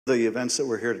The events that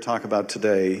we're here to talk about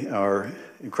today are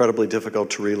incredibly difficult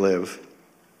to relive.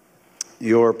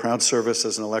 Your proud service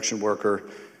as an election worker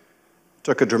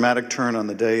took a dramatic turn on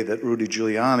the day that Rudy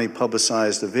Giuliani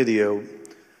publicized a video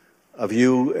of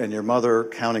you and your mother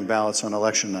counting ballots on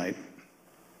election night.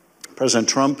 President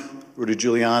Trump, Rudy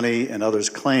Giuliani, and others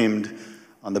claimed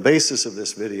on the basis of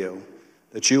this video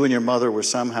that you and your mother were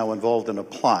somehow involved in a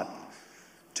plot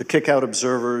to kick out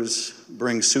observers,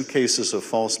 bring suitcases of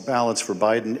false ballots for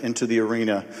Biden into the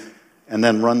arena, and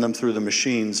then run them through the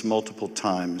machines multiple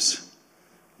times.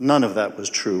 None of that was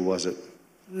true, was it?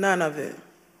 None of it.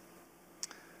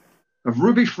 Of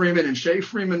Ruby Freeman and Shay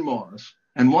Freeman Moss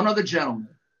and one other gentleman,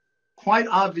 quite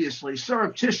obviously,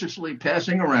 surreptitiously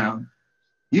passing around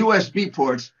USB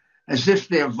ports as if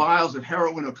they're vials of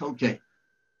heroin or cocaine.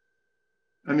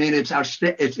 I mean, it's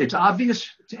obvious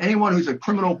to anyone who's a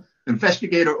criminal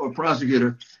investigator or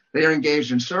prosecutor, they are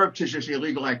engaged in surreptitious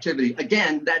illegal activity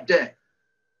again that day.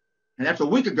 And that's a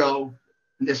week ago,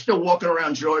 and they're still walking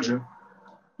around Georgia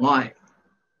lying.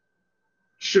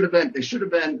 They should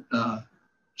have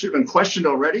been questioned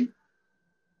already.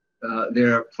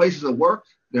 Their places of work,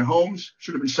 their homes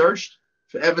should have been searched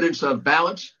for evidence of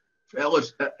ballots, for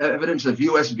evidence of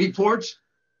USB ports,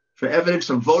 for evidence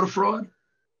of voter fraud.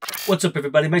 What's up,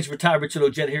 everybody? Major Retired Richard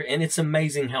Ojeda here, and it's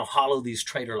amazing how hollow these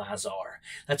traitor lies are.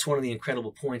 That's one of the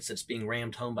incredible points that's being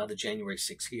rammed home by the January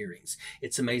 6 hearings.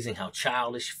 It's amazing how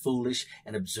childish, foolish,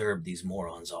 and absurd these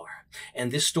morons are.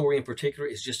 And this story in particular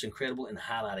is just incredible in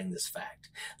highlighting this fact.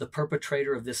 The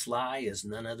perpetrator of this lie is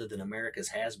none other than America's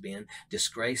has-been,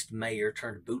 disgraced mayor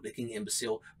turned bootlicking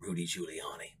imbecile Rudy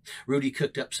Giuliani. Rudy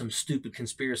cooked up some stupid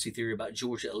conspiracy theory about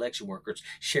Georgia election workers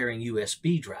sharing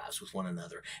USB drives with one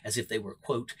another, as if they were,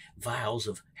 quote, vials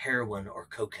of heroin or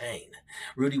cocaine.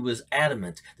 Rudy was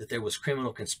adamant that there was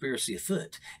criminal conspiracy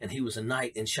afoot, and he was a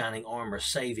knight in shining armor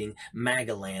saving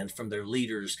MAGA land from their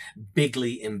leaders'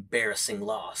 bigly embarrassing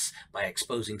loss by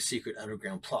exposing secret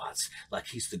underground plots like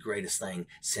he's the greatest thing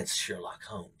since Sherlock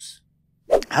Holmes.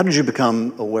 How did you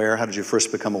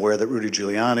first become aware that Rudy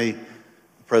Giuliani,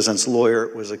 the president's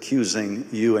lawyer, was accusing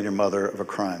you and your mother of a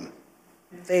crime?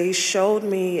 They showed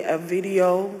me a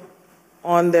video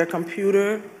on their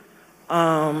computer.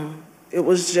 It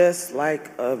was just like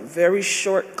a very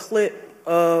short clip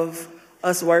of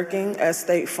us working at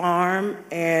State Farm,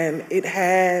 and it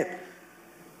had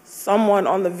someone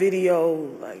on the video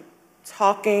like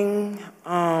talking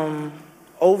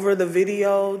over the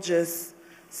video, just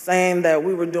saying that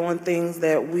we were doing things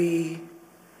that we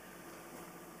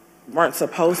weren't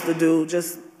supposed to do,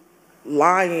 just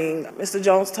lying. Mr.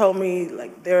 Jones told me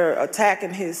like they're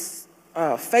attacking his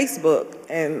Facebook,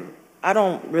 and I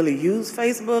don't really use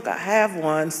Facebook. I have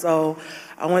one, so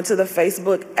I went to the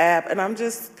Facebook app, and I'm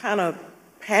just kind of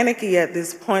panicky at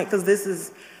this point because this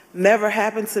has never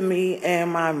happened to me,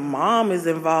 and my mom is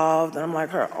involved, and I'm like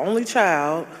her only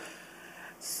child.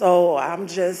 So I'm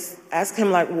just asking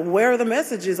him, like, well, where are the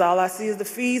messages? All I see is the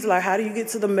feeds. Like, how do you get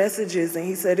to the messages? And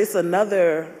he said, it's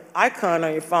another icon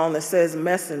on your phone that says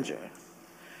Messenger.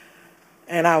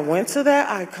 And I went to that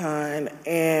icon,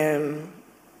 and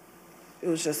it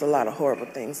was just a lot of horrible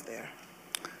things there.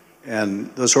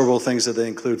 And those horrible things, did they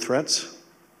include threats?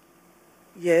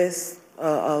 Yes,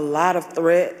 a lot of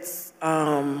threats,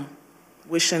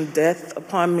 wishing death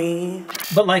upon me.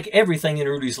 But like everything in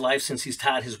Rudy's life since he's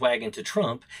tied his wagon to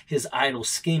Trump, his idle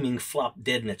scheming flopped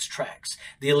dead in its tracks.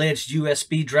 The alleged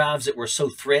USB drives that were so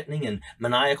threatening and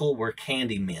maniacal were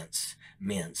candy mints.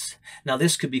 Now,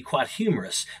 this could be quite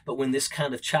humorous, but when this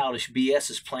kind of childish BS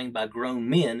is played by grown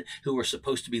men who are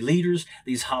supposed to be leaders,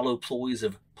 these hollow ploys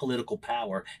of political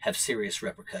power have serious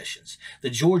repercussions.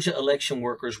 The Georgia election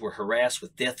workers were harassed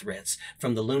with death threats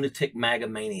from the lunatic MAGA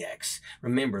maniacs.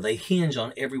 Remember, they hinge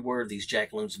on every word these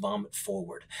jackaloons vomit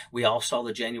forward. We all saw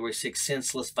the January 6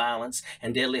 senseless violence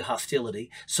and deadly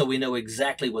hostility, so we know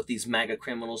exactly what these MAGA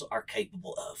criminals are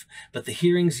capable of. But the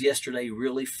hearings yesterday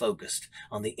really focused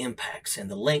on the impacts and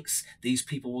the lengths these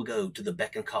people will go to the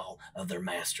beck and call of their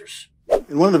masters.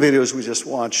 In one of the videos we just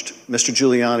watched, Mr.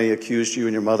 Giuliani accused you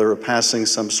and your mother of passing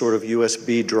some sort of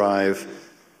USB drive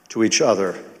to each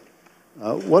other.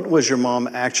 What was your mom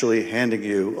actually handing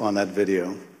you on that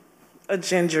video? A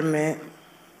ginger mint.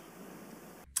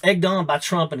 Egged on by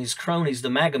Trump and his cronies, the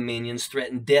MAGA minions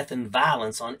threatened death and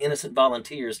violence on innocent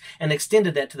volunteers and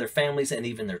extended that to their families and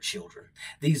even their children.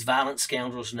 These violent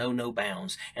scoundrels know no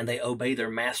bounds, and they obey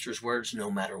their master's words no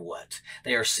matter what.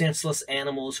 They are senseless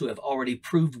animals who have already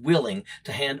proved willing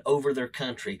to hand over their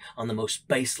country on the most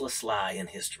baseless lie in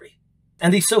history.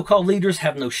 And these so-called leaders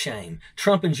have no shame.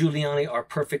 Trump and Giuliani are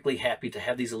perfectly happy to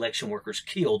have these election workers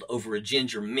killed over a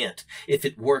ginger mint if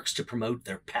it works to promote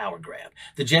their power grab.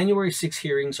 The January 6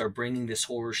 hearings are bringing this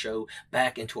horror show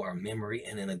back into our memory,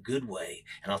 and in a good way.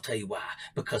 And I'll tell you why.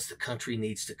 Because the country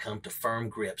needs to come to firm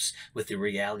grips with the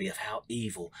reality of how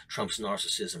evil Trump's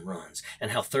narcissism runs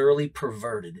and how thoroughly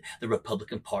perverted the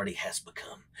Republican Party has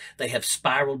become. They have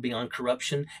spiraled beyond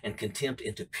corruption and contempt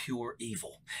into pure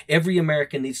evil. Every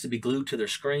American needs to be glued to their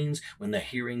screens when the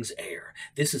hearings air.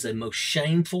 This is a most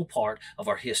shameful part of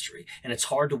our history, and it's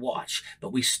hard to watch,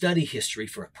 but we study history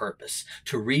for a purpose,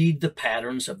 to read the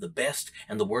patterns of the best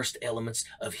and the worst elements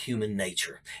of human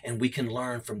nature, and we can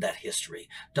learn from that history.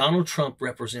 Donald Trump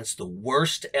represents the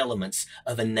worst elements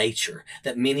of a nature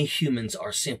that many humans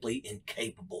are simply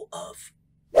incapable of.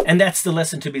 And that's the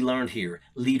lesson to be learned here.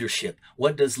 Leadership.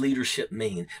 What does leadership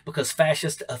mean? Because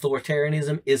fascist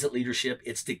authoritarianism isn't leadership,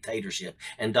 it's dictatorship.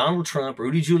 And Donald Trump,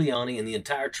 Rudy Giuliani, and the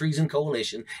entire treason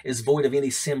coalition is void of any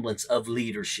semblance of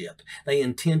leadership. They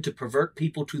intend to pervert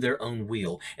people to their own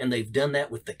will, and they've done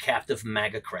that with the captive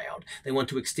MAGA crowd. They want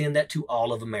to extend that to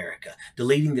all of America,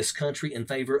 deleting this country in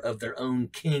favor of their own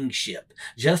kingship.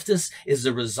 Justice is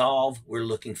the resolve we're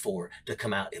looking for to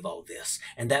come out of all this.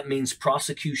 And that means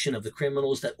prosecution of the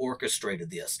criminals that orchestrated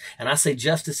this. And I say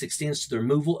justice extends to the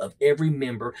removal of every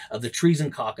member of the treason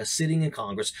caucus sitting in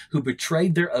Congress who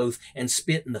betrayed their oath and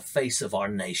spit in the face of our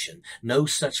nation. No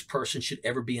such person should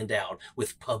ever be endowed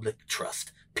with public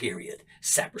trust, period.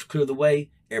 Sappers clear the way,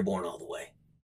 airborne all the way.